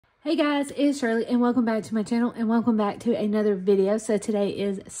Hey guys, it's Shirley and welcome back to my channel and welcome back to another video. So today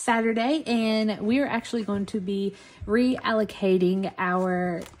is Saturday and we are actually going to be reallocating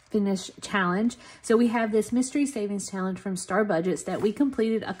our finish challenge. So we have this mystery savings challenge from Star Budgets that we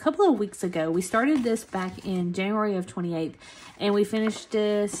completed a couple of weeks ago. We started this back in January of 28th and we finished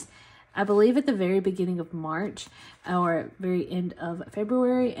this, I believe, at the very beginning of March or very end of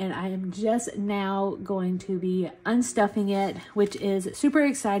February, and I am just now going to be unstuffing it, which is super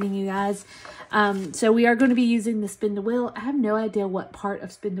exciting, you guys. So we are going to be using the spin the wheel. I have no idea what part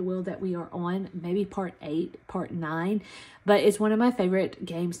of spin the wheel that we are on, maybe part 8, part 9, but it's one of my favorite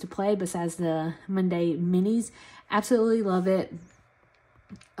games to play besides the Monday minis. Absolutely love it.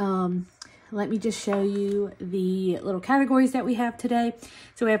 Let me just show you the little categories that we have today.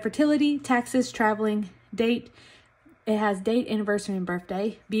 So we have fertility, taxes, traveling, date. It has date, anniversary, and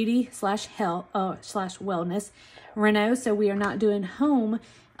birthday, beauty slash health slash wellness, reno. So we are not doing home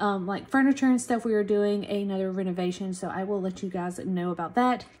like furniture and stuff. We are doing another renovation. So I will let you guys know about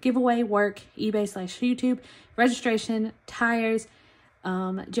that. Giveaway, work, eBay slash YouTube, registration, tires,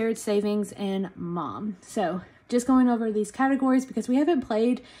 Jared savings, and mom. So just going over these categories because we haven't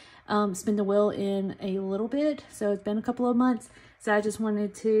played spin the wheel in a little bit, so it's been a couple of months. So I just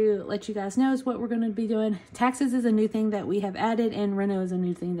wanted to let you guys know is what we're going to be doing. Taxes is a new thing that we have added, and reno is a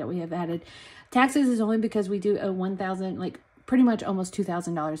new thing that we have added. Taxes is only because we do owe $1,000, like pretty much almost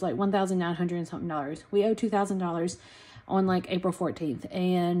 $2,000, like $1,900 and something dollars. We owe $2,000 on like April 14th,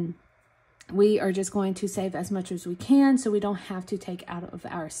 and we are just going to save as much as we can so we don't have to take out of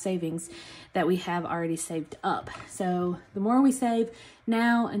our savings that we have already saved up. So the more we save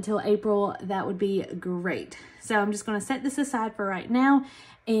now until April, that would be great. So I'm just going to set this aside for right now,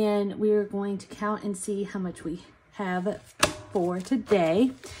 and we're going to count and see how much we have for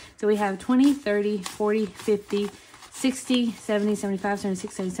today. So we have 20, 30, 40, 50, 60, 70, 75,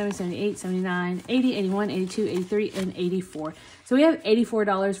 76, 77, 78, 79, 80, 81, 82, 83, and 84. So we have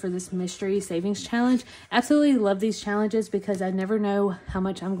 $84 for this mystery savings challenge. Absolutely love these challenges because I never know how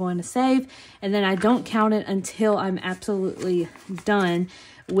much I'm going to save, and then I don't count it until I'm absolutely done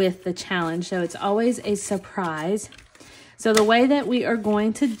with the challenge. So it's always a surprise. So the way that we are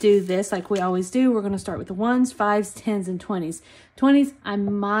going to do this, like we always do, we're going to start with the 1s, 5s, 10s, and 20s. 20s, I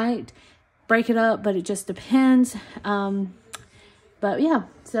might break it up, but it just depends. But yeah,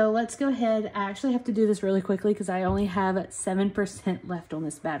 so let's go ahead. I actually have to do this really quickly because I only have 7% left on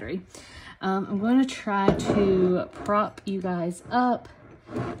this battery. I'm going to try to prop you guys up,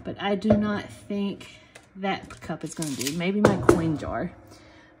 but I do not think that cup is going to do. Maybe my coin jar.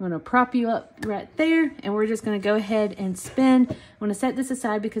 I'm going to prop you up right there, and we're just going to go ahead and spin. I'm going to set this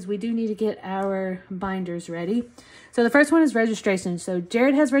aside because we do need to get our binders ready. So the first one is registration. So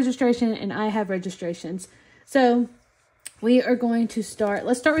Jared has registration and I have registrations. So we are going to start.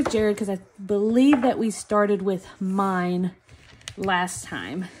 Let's start with Jared because I believe that we started with mine last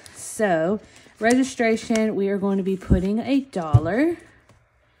time. So registration, we are going to be putting $1.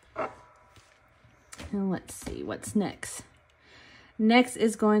 And let's see what's next. Next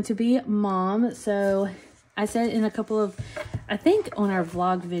is going to be mom. So I said in a couple of, I think on our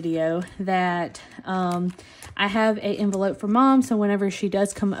vlog video that I have an envelope for mom. So whenever she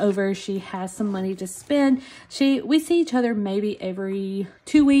does come over, she has some money to spend. We see each other maybe every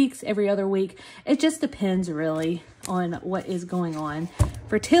 2 weeks, every other week. It just depends really on what is going on.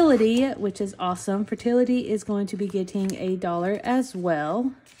 Fertility, which is awesome. Fertility is going to be getting $1 as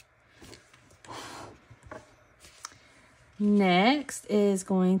well. Next is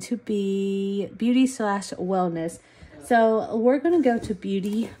going to be beauty slash wellness. So we're going to go to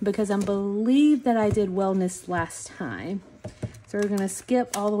beauty because I believe that I did wellness last time. So we're going to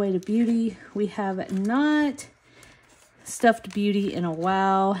skip all the way to beauty. We have not stuffed beauty in a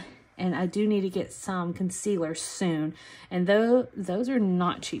while, and I do need to get some concealer soon. And those are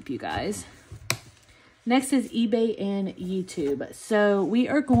not cheap, you guys. Next is eBay and YouTube. So we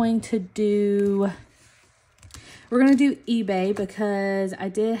are going to do... We're going to do eBay because I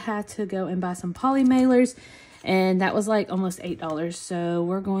did have to go and buy some poly mailers, and that was like almost $8. So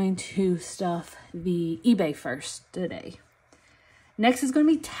we're going to stuff the eBay first today. Next is going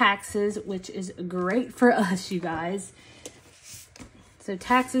to be taxes, which is great for us, you guys. So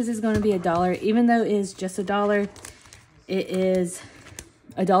taxes is going to be $1. Even though it is just $1, it is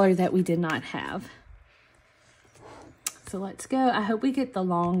 $1 that we did not have. So let's go. I hope we get the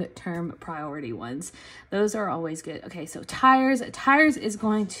long-term priority ones. Those are always good. Okay, so tires. Tires is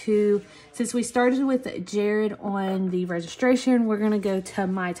going to, since we started with Jared on the registration, we're going to go to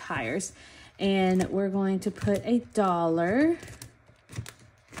my tires. And we're going to put $1,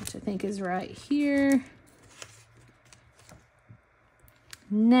 which I think is right here.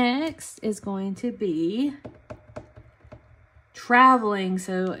 Next is going to be traveling.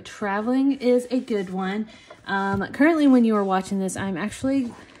 So traveling is a good one. Currently when you are watching this, I'm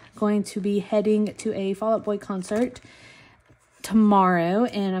actually going to be heading to a Fall Out Boy concert tomorrow,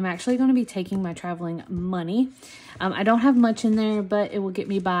 and I'm actually going to be taking my traveling money. I don't have much in there, but it will get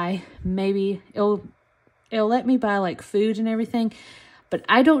me by. Maybe it'll let me buy like food and everything, but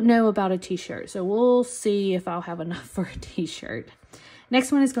I don't know about a t-shirt, so we'll see if I'll have enough for a t-shirt.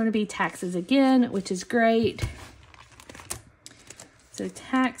 Next one is going to be taxes again, which is great. So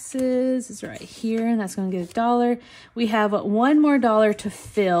taxes is right here, and that's going to get $1. We have one more dollar to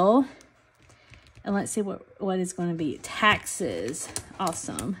fill. And let's see what is going to be. Taxes.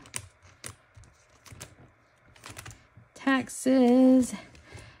 Awesome. Taxes.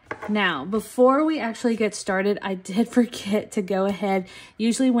 Now, before we actually get started, I did forget to go ahead.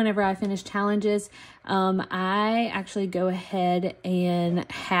 Usually whenever I finish challenges, I actually go ahead and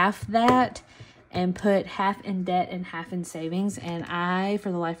half that and put half in debt and half in savings. And I, for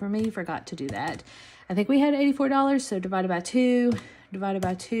the life of me, forgot to do that. I think we had $84, so divided by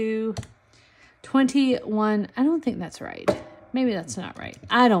 2, 21. I don't think that's right. Maybe that's not right.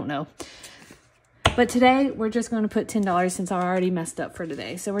 I don't know. But today, we're just going to put $10 since I already messed up for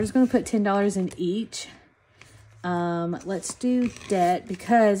today. So we're just going to put $10 in each. Let's do debt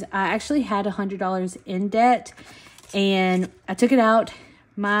because I actually had $100 in debt and I took it out.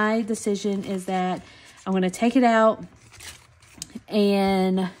 My decision is that I'm going to take it out,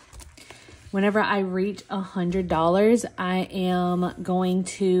 and whenever I reach $100, I am going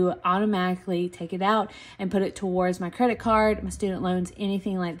to automatically take it out and put it towards my credit card, my student loans,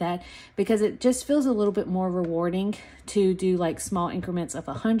 anything like that, because it just feels a little bit more rewarding to do like small increments of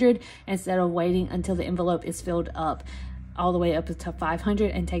 100 instead of waiting until the envelope is filled up all the way up to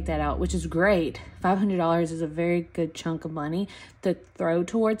 500 and take that out, which is great. $500 is a very good chunk of money to throw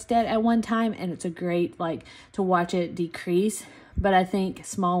towards debt at one time, and it's a great like to watch it decrease. But I think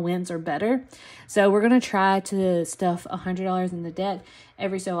small wins are better. So we're going to try to stuff $100 in the debt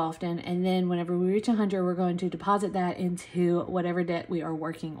every so often. And then whenever we reach 100, we're going to deposit that into whatever debt we are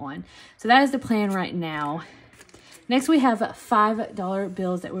working on. So that is the plan right now. Next, we have $5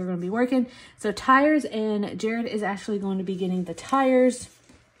 bills that we're going to be working. So tires, and Jared is actually going to be getting the tires.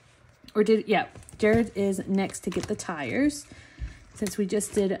 Jared is next to get the tires since we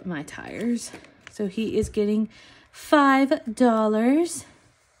just did my tires. So he is getting $5.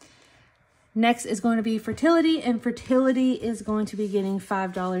 Next is going to be fertility, and fertility is going to be getting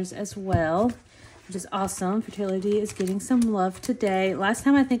 $5 as well, which is awesome. Fertility is getting some love today. Last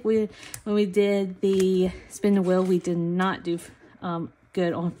time I think when we did the spin the wheel, we did not do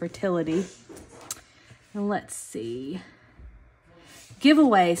good on fertility. And let's see.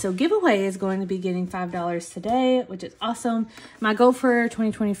 Giveaway. So giveaway is going to be getting $5 today, which is awesome. My goal for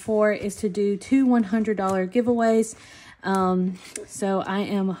 2024 is to do 2 $100 giveaways. So I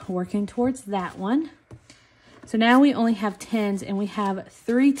am working towards that one. So now we only have 10s, and we have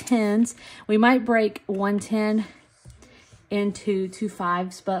 3 10s. We might break 1 10 into 2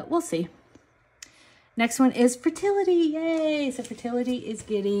 5s, but we'll see. Next one is fertility. Yay! So fertility is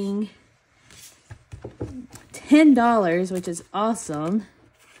getting $10, which is awesome.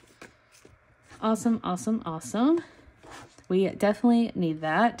 Awesome, awesome, awesome. We definitely need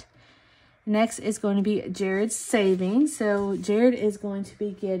that. Next is going to be Jared's savings. So Jared is going to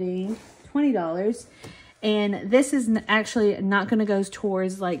be getting $20. And this is actually not going to go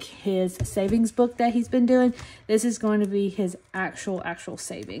towards like his savings book that he's been doing. This is going to be his actual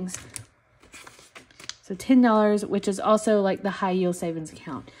savings. So $10, which is also like the high yield savings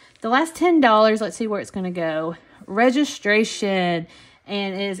account. The last $10, let's see where it's going to go. Registration,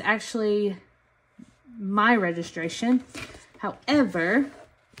 and it is actually my registration. However,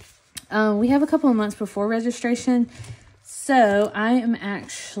 we have a couple of months before registration. So I am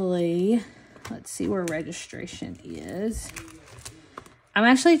actually, let's see where registration is. I'm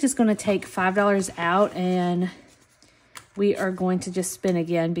actually just going to take $5 out, and we are going to just spin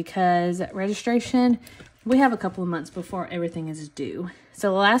again because registration, we have a couple of months before everything is due.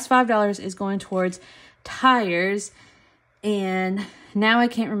 So the last $5 is going towards tires, and now I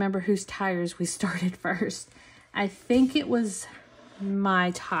can't remember whose tires we started first. I think it was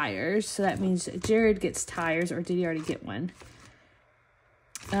my tires, so that means Jared gets tires, or did he already get one?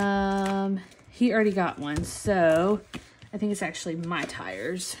 He already got one, so I think it's actually my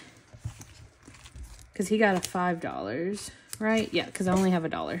tires because he got a $5, right? Yeah, because I only have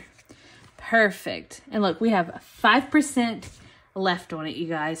 $1. Perfect. And look, we have 5% left on it, you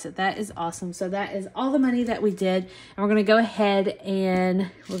guys. So that is awesome. So that is all the money that we did. And we're going to go ahead and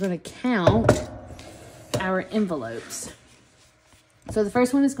we're going to count our envelopes. So the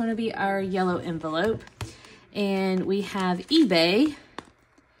first one is going to be our yellow envelope. And we have eBay.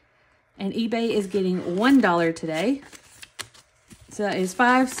 And eBay is getting $1 today. So that is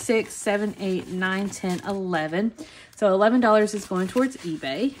 5, 6, 7, 8, 9, 10, 11. So $11 is going towards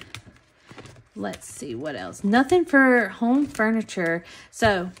eBay. Let's see what else. Nothing for home furniture.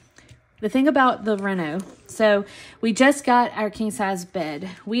 So the thing about the reno, so we just got our king size bed.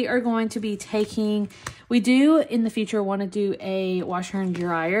 We are going to be taking, we do in the future want to do a washer and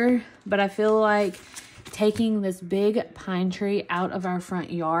dryer, but I feel like taking this big pine tree out of our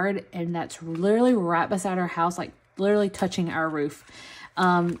front yard, and that's literally right beside our house, like literally touching our roof.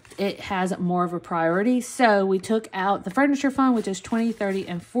 It has more of a priority. So we took out the furniture fund, which is $20, $30,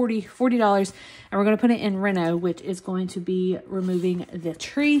 and $40, and we're going to put it in reno, which is going to be removing the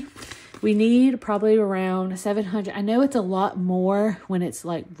tree. We need probably around $700. I know it's a lot more when it's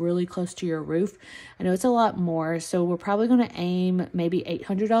like really close to your roof. I know it's a lot more. So we're probably going to aim maybe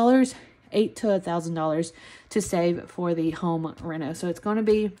 $800, $800 to $1,000 to save for the home reno. So it's going to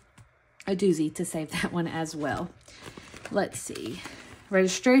be a doozy to save that one as well. Let's see.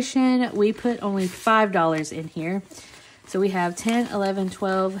 Registration, we put only $5 in here. So we have 10, 11,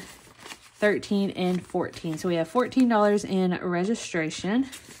 12, 13, and 14. So we have $14 in registration.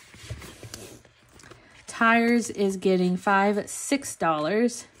 Tires is getting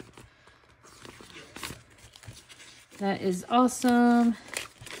 $6. That is awesome.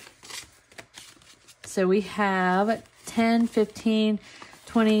 So we have 10, 15,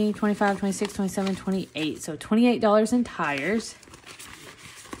 20, 25, 26, 27, 28. So $28 in tires.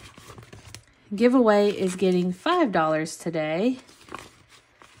 Giveaway is getting $5 today.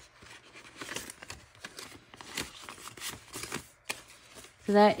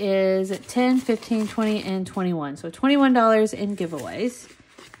 So that is 10, 15, 20, and 21. So $21 in giveaways.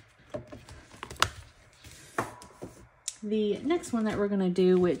 The next one that we're going to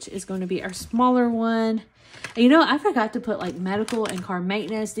do, which is going to be our smaller one. You know, I forgot to put like medical and car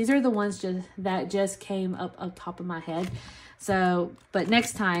maintenance. These are the ones that just came up top of my head. So, but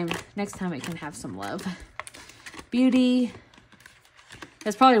next time it can have some love. Beauty.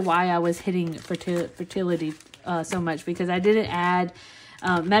 That's probably why I was hitting fertility so much, because I didn't add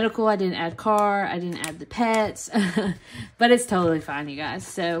medical, I didn't add car, I didn't add the pets. But it's totally fine, you guys.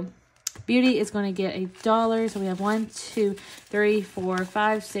 So beauty is going to get $1. So we have 1, 2, 3, 4,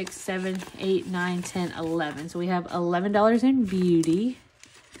 5, 6, 7, 8, 9, 10, 11. So we have $11 in beauty.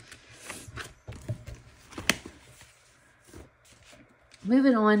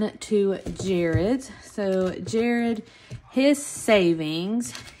 Moving on to Jared. So Jared, his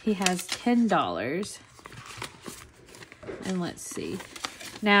savings, he has $10. And let's see.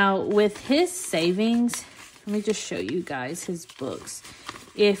 Now with his savings, let me just show you guys his books.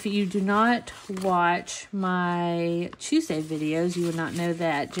 If you do not watch my Tuesday videos, you would not know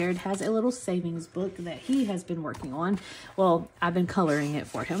that Jared has a little savings book that he has been working on. Well, I've been coloring it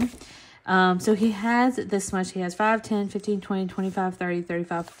for him. So he has this much. He has 5, 10, 15, 20, 25, 30,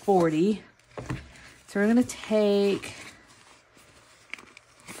 35, 40. So we're going to take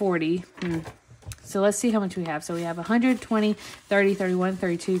 40. So let's see how much we have. So we have 120, 30, 31,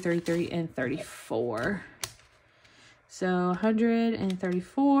 32, 33, and 34. So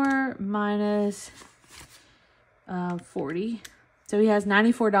 134 minus 40. So he has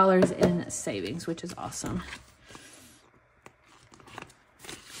 $94 in savings, which is awesome.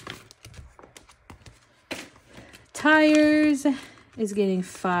 Tires is getting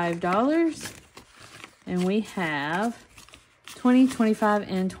 $5. And we have 20, 25,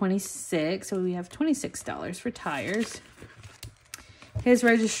 and 26. So we have $26 for tires. His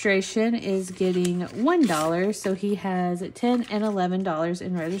registration is getting $1. So he has $10 and $11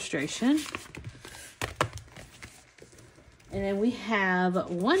 in registration. And then we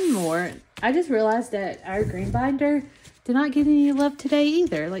have one more. I just realized that our green binder did not get any love today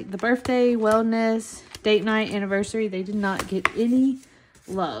either. Like the birthday, wellness, date night, anniversary, they did not get any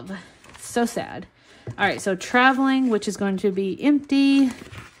love. So sad. All right, so traveling, which is going to be empty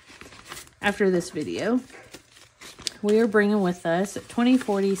after this video. We are bringing with us 20,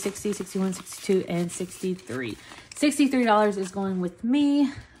 40, 60, 61, 62, and 63. $63 is going with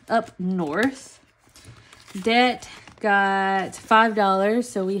me up north. Debt got $5,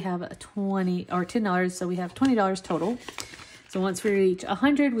 so we have a $10, so we have $20 total. So once we reach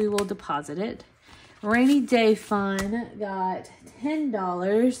 100, we will deposit it. Rainy day fund got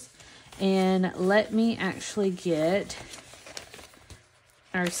 $10, and let me actually get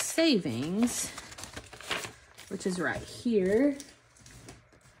our savings, which is right here.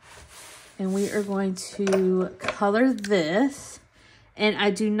 And we are going to color this. And I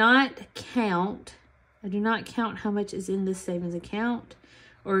do not count I do not count how much is in this savings account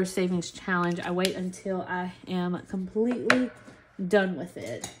or savings challenge. I wait until I am completely done with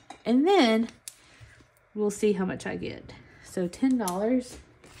it. And then we'll see how much I get. So $10. $10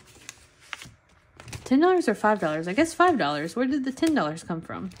 or $5? I guess $5. Where did the $10 come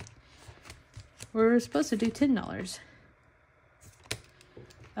from? We're supposed to do $10.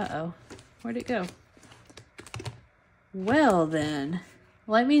 Uh-oh. Where'd it go? Well then,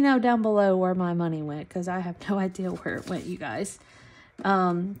 let me know down below where my money went, because I have no idea where it went, you guys.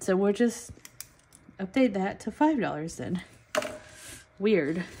 So we'll just update that to $5 then.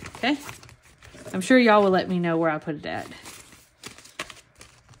 Weird. Okay. I'm sure y'all will let me know where I put it at.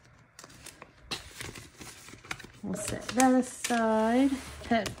 We'll set that aside.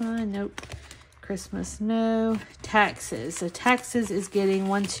 Pet fund, nope. Christmas, no. Taxes. So taxes is getting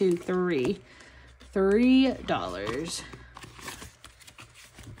 $3.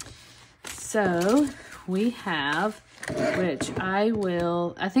 So we have, which I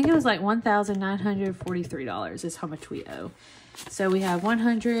think it was like $1,943 is how much we owe. So we have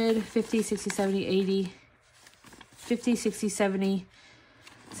 100, 50, 60, 70, 80, 50, 60, 70,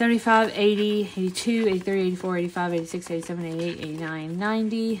 75, 80, 82, 83, 84, 85, 86, 87, 88, 89,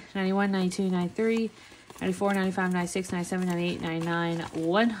 90, 91, 92, 93, 94, 95, 96, 97, 98, 99,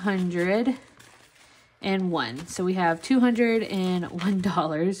 101. So we have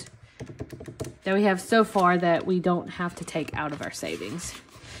 $201 that we have so far that we don't have to take out of our savings,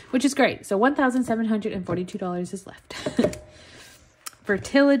 which is great. So $1,742 is left.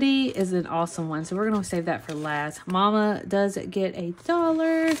 Fertility is an awesome one, so we're going to save that for last. Mama does get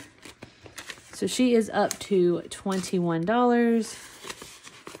 $1, so she is up to $21.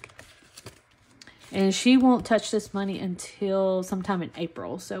 And she won't touch this money until sometime in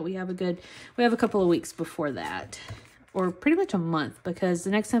April. So we have a couple of weeks before that, or pretty much a month, because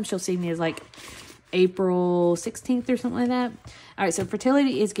the next time she'll see me is like April 16th or something like that. All right, so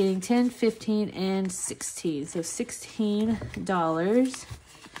fertility is getting 10, 15, and 16. So $16.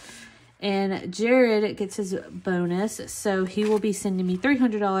 And Jared gets his bonus, so he will be sending me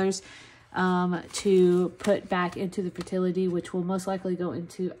 $300 to put back into the fertility, which will most likely go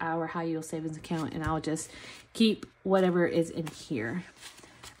into our high yield savings account, and I'll just keep whatever is in here.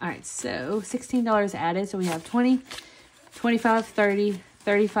 All right, so $16 added. So we have 20, 25, 30,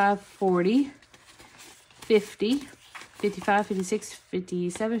 35, 40, 50, 55, 56,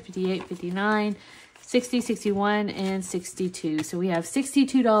 57, 58, 59, 60, 61, and 62. So we have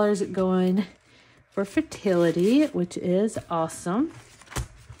 $62 going for fertility, which is awesome.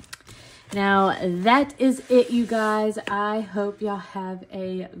 Now, that is it, you guys. I hope y'all have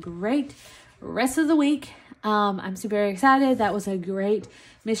a great rest of the week. I'm super excited. That was a great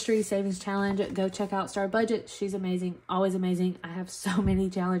mystery savings challenge. Go check out Star Budget. She's amazing, always amazing. I have so many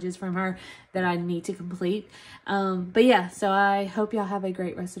challenges from her that I need to complete. But yeah, so I hope y'all have a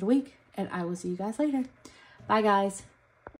great rest of the week, and I will see you guys later. Bye, guys.